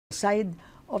side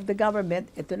of the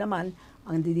government, ito naman,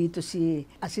 ang dito si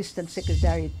Assistant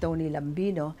Secretary Tony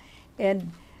Lambino. And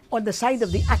on the side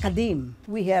of the academe,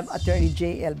 we have Attorney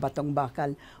J.L.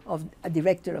 Batong-Bakal,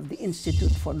 Director of the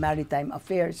Institute for Maritime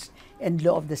Affairs and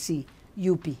Law of the Sea,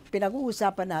 UP.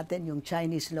 Pinag-uusapan natin yung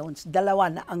Chinese loans. Dalawa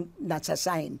na ang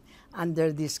nasa-sign under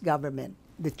this government.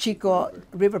 The Chico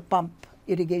River Pump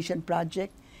Irrigation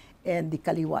Project and the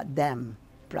Kaliwa Dam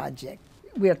Project.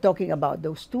 We are talking about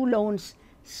those two loans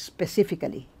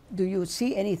specifically. Do you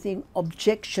see anything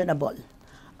objectionable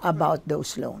about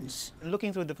those loans?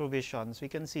 Looking through the provisions, we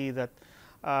can see that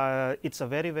it's a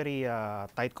very, very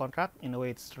tight contract. In a way,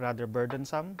 it's rather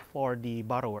burdensome for the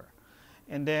borrower.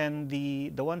 And then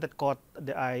the one that caught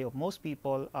the eye of most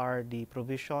people are the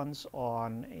provisions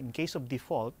on, in case of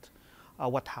default,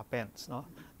 what happens. No?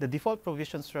 The default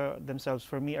provisions themselves,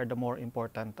 for me, are the more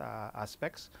important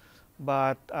aspects.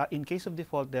 But in case of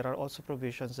default, there are also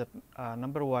provisions that,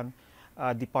 number one,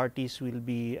 the parties will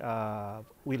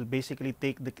basically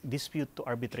take the dispute to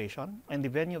arbitration, and the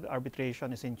venue of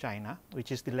arbitration is in China,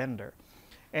 which is the lender,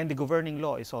 and the governing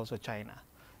law is also China.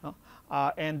 No?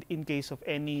 And in case of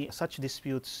any such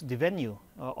disputes, the venue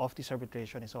of this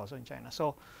arbitration is also in China.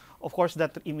 So, of course,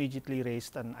 that immediately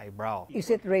raised an eyebrow. Is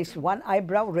it raised one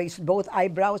eyebrow, raised both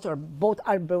eyebrows, or both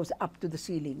eyebrows up to the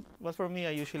ceiling? Well, for me,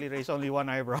 I usually raise only one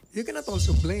eyebrow. You cannot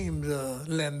also blame the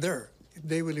lender if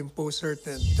they will impose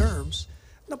certain terms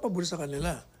na pabor sa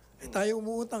kanila. Eh, tayo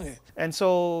umuutang eh. And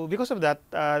so, because of that,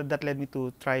 that led me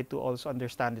to try to also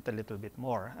understand it a little bit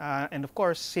more. And of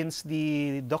course, since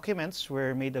the documents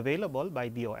were made available by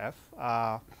DOF,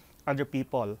 other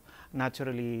people,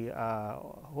 naturally,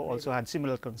 who also had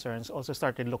similar concerns, also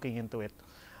started looking into it.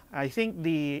 I think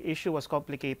the issue was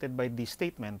complicated by the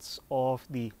statements of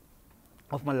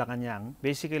Malacanang.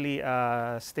 Basically,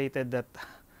 stated that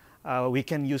we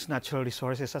can use natural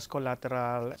resources as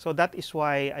collateral. So that is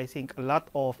why I think a lot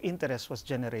of interest was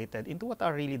generated into what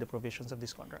are really the provisions of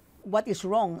this contract. What is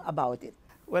wrong about it?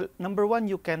 Well, number one,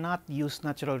 you cannot use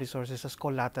natural resources as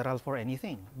collateral for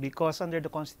anything because under the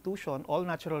Constitution, all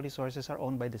natural resources are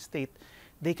owned by the state.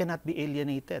 They cannot be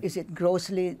alienated. Is it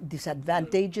grossly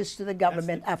disadvantageous to the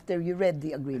government after you read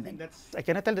the agreement? I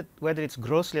cannot tell that whether it's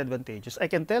grossly advantageous. I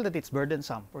can tell that it's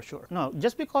burdensome for sure. No,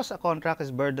 just because a contract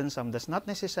is burdensome does not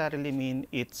necessarily mean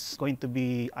it's going to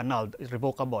be annulled,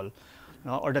 irrevocable,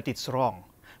 no, or that it's wrong.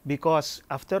 Because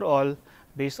after all,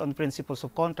 based on principles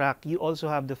of contract, you also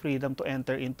have the freedom to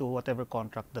enter into whatever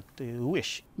contract that you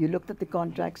wish. You looked at the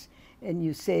contracts and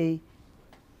you say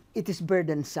it is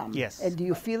burdensome. Yes. And do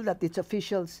you feel that its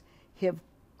officials have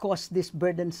caused this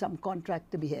burdensome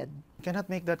contract to be had? Cannot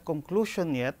make that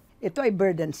conclusion yet. Ito ay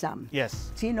burdensome.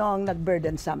 Yes. Sino ang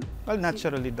nag-burdensome? Well,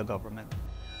 naturally the government.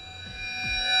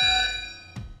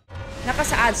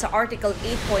 Nakasaad sa Article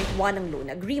 8.1 ng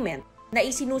Loan Agreement na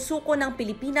isinusuko ng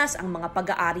Pilipinas ang mga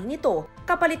pag-aari nito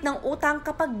kapalit ng utang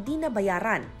kapag di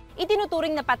nabayaran.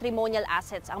 Itinuturing na patrimonial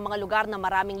assets ang mga lugar na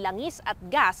maraming langis at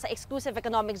gas sa Exclusive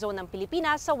Economic Zone ng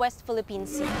Pilipinas sa West Philippine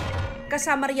Sea.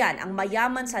 Kasama riyan ang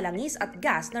mayaman sa langis at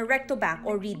gas na Recto Bank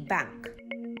o Reed Bank.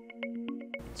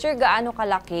 Sir, gaano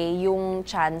kalaki yung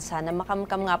tsansa na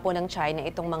makamkam nga po ng China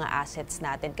itong mga assets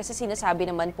natin? Kasi sinasabi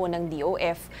naman po ng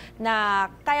DOF na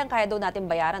kayang-kaya daw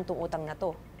natin bayaran itong utang na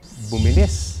to.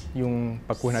 Bumilis yung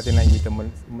pagkuha natin ng ayuda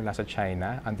mula sa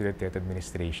China under the Tet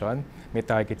administration. May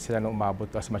target sila na umabot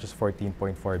to as much as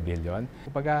 14.4 billion.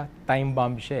 Kumbaga, time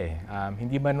bomb siya eh.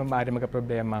 Hindi man maaari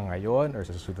magka-problema ngayon or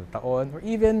sa susunod na taon or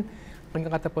even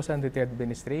pagkakatapos ng Tet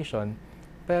administration.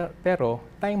 Pero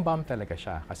time bomb talaga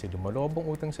siya kasi lumolobong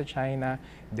utang sa China,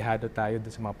 dehado tayo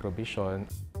doon sa mga provision.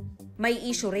 May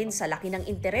issue rin sa laki ng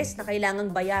interes na kailangang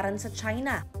bayaran sa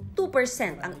China.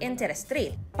 2% ang interest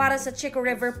rate para sa Chico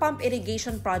River Pump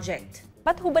Irrigation Project.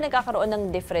 Ba't ho ba nagkakaroon ng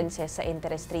differences sa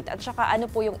interest rate? At saka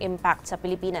ano po yung impact sa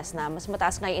Pilipinas na mas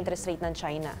mataas nga yung interest rate ng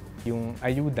China? Yung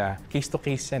ayuda, case to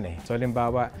case yan eh. So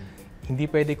halimbawa, hindi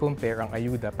pwede compare ang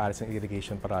ayuda para sa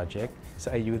irrigation project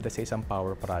sa ayuda sa isang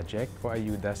power project o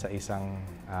ayuda sa isang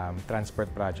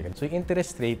transport project. So yung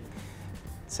interest rate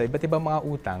sa iba't ibang mga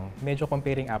utang, medyo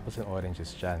comparing apples and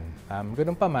oranges dyan.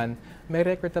 Ganun pa man, may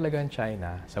record talaga ang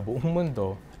China sa buong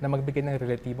mundo na magbigay ng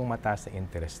relatibong mataas na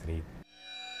interest rate.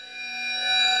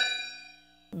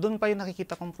 Doon pa yung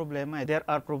nakikita kong problema. There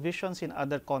are provisions in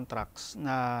other contracts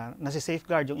na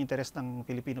nasi-safeguard yung interest ng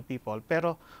Filipino people,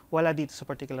 pero wala dito sa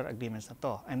particular agreements na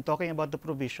to. I'm talking about the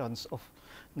provisions of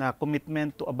na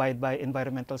commitment to abide by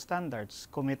environmental standards,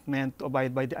 commitment to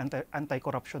abide by the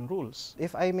anti-corruption rules.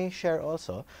 If I may share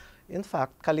also, in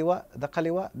fact, the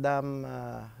Kaliwa Dam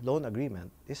loan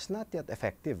agreement is not yet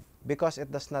effective because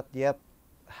it does not yet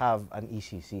have an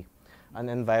ECC. an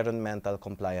environmental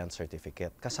compliance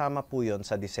certificate. Kasama po yun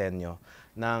sa disenyo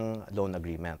ng loan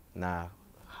agreement na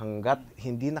hanggat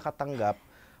hindi nakatanggap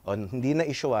o hindi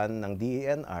na-issuean ng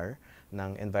DENR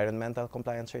ng environmental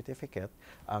compliance certificate,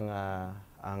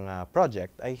 ang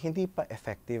project ay hindi pa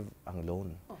effective ang loan.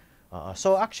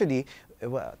 So actually,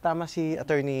 tama si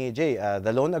Attorney Jay,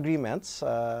 the loan agreements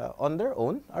on their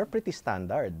own are pretty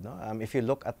standard. No? If you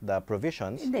look at the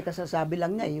provisions, Hindi, kasasabi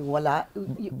lang niya, wala.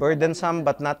 burdensome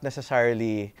but not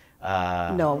necessarily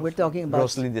No, we're talking about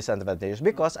grossly disadvantageous.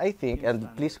 Because I think, and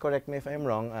please correct me if I'm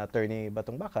wrong, Attorney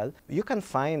Batong Bakal, you can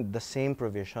find the same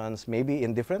provisions, maybe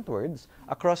in different words,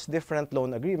 across different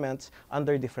loan agreements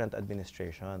under different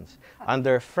administrations.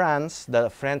 Under France, the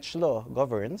French law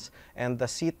governs, and the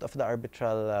seat of the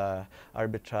arbitral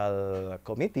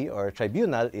committee or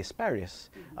tribunal is Paris.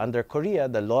 Under Korea,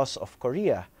 the laws of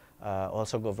Korea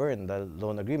also govern the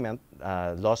loan agreement,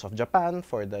 laws of Japan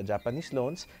for the Japanese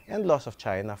loans, and laws of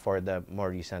China for the more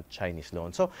recent Chinese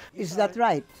loans. So, Is that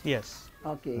right? Yes.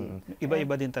 Okay.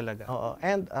 Iba-iba din talaga.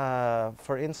 and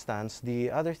for instance,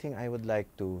 the other thing I would like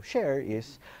to share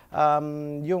is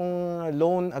yung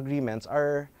loan agreements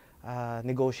are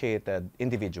negotiated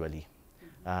individually.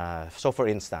 So for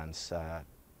instance,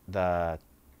 the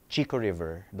Chico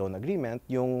River Loan Agreement,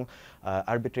 yung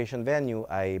arbitration venue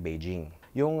ay Beijing.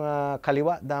 Yung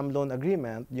Kaliwa Dam Loan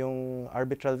Agreement, yung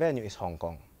arbitral venue is Hong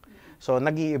Kong. So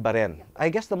nag-iiba rin. I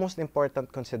guess the most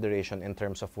important consideration in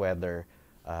terms of whether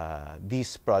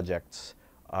these projects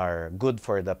are good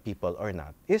for the people or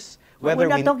not is whether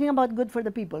We're not talking about good for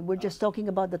the people. We're just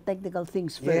talking about the technical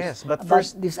things first. Yes, but about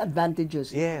first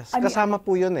disadvantages. Yes, I mean, kasama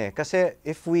po yun eh. Kasi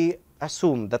if we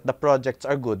assume that the projects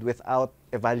are good without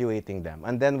evaluating them,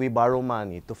 and then we borrow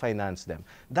money to finance them,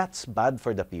 that's bad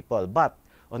for the people. But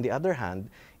on the other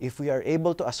hand, if we are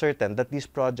able to ascertain that these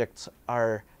projects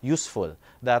are useful,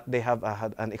 that they have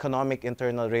an economic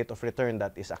internal rate of return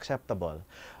that is acceptable,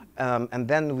 and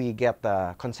then we get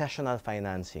concessional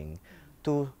financing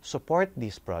to support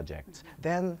these projects,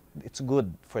 then it's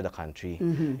good for the country.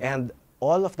 And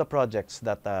all of the projects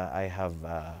that I have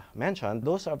mentioned,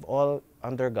 those have all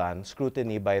undergone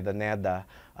scrutiny by the NEDA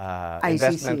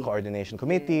Investment ICC. Coordination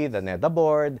Committee, the NEDA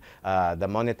Board, the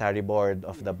Monetary Board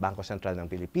of the Bangko Sentral ng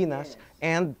Pilipinas,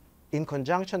 and in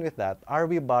conjunction with that, are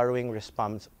we borrowing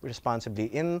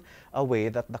responsibly in a way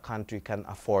that the country can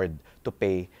afford to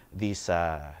pay these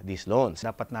loans?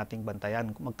 Dapat nating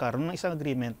bantayan. Magkaroon ng isang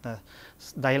agreement na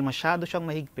dahil masyado siyang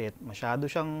mahigpit, masyado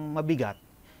siyang mabigat,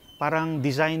 parang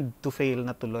designed to fail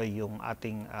na tuloy yung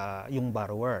ating yung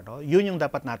borrower, no? Yun yung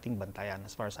dapat nating bantayan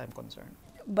as far as I'm concerned.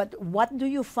 But what do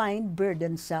you find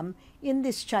burdensome in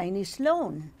this Chinese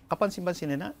loan?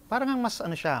 Kapansin-pansin na parang mas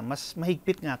mas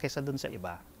mahigpit nga kaysa dun sa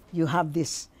iba. You have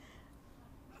this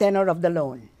tenor of the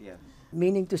loan,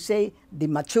 meaning to say the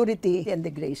maturity and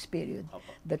the grace period.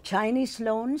 The Chinese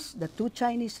loans, the two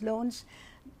Chinese loans,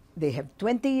 they have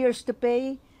 20 years to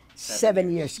pay, 7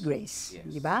 years grace.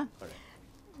 Di ba?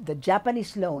 The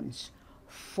Japanese loans,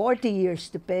 40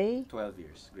 years to pay, 12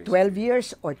 years. 12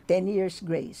 years or 10 years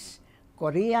grace.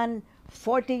 Korean,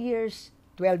 40 years,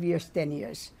 12 years, 10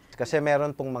 years. Kasi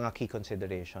meron pong mga key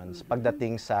considerations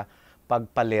pagdating sa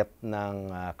pagpalit ng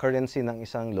currency ng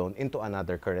isang loan into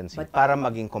another currency para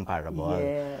maging comparable.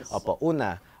 Yes. Opo,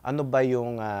 una, ano ba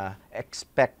yung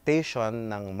expectation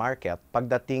ng market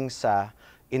pagdating sa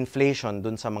inflation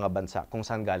dun sa mga bansa kung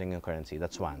saan galing yung currency?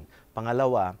 That's one.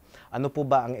 Pangalawa, ano po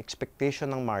ba ang expectation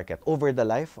ng market over the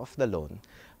life of the loan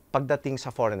pagdating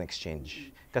sa foreign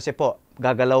exchange? Kasi po,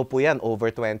 gagalaw po yan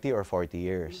over 20 or 40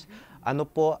 years. Ano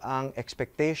po ang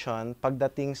expectation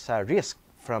pagdating sa risk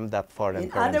from that foreign In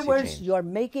currency other words, change? you're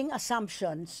making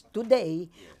assumptions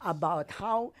today about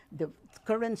how the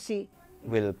currency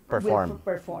Will perform. will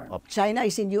perform. China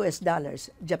is in US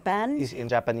dollars. Japan Is in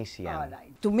Japanese yen.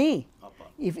 Alright. To me,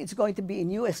 if it's going to be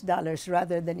in US dollars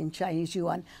rather than in Chinese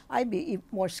yuan, I'd be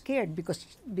more scared because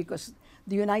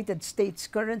the United States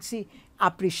currency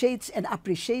appreciates and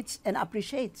appreciates and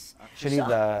appreciates. Actually,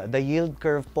 the yield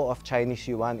curve po of Chinese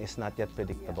yuan is not yet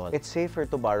predictable. It's safer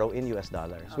to borrow in US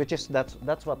dollars, which is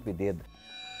that's what we did.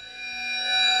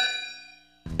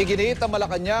 Iginiit ng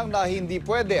Malacanang na hindi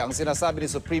pwede ang sinasabi ni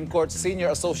Supreme Court Senior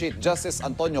Associate Justice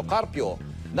Antonio Carpio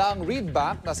na ang Reed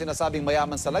Bank na sinasabing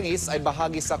mayaman sa langis ay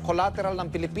bahagi sa collateral ng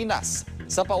Pilipinas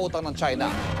sa pautang ng China.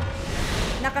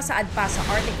 Nakasaad pa sa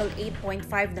Article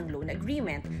 8.5 ng Loan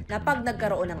Agreement na pag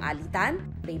nagkaroon ng alitan,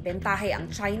 may bentahe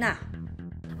ang China.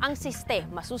 Ang siste,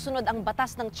 masusunod ang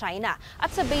batas ng China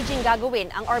at sa Beijing gagawin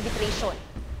ang arbitration.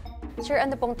 Sir,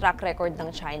 ano pong track record ng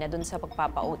China dun sa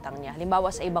pagpapautang niya? Halimbawa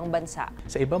sa ibang bansa.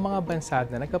 Sa ibang mga bansa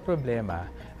na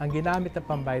nagka-problema, ang ginamit na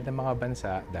pambayad ng mga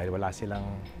bansa dahil wala silang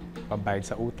pambayad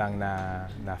sa utang na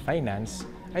finance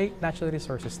ay natural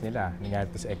resources nila.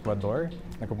 Nangyari ito sa Ecuador,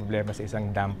 nagkaproblema sa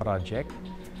isang dam project.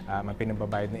 Ang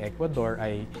pinambabayad ng Ecuador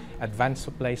ay advanced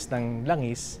supplies ng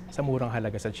langis sa murang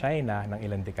halaga sa China ng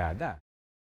ilang dekada.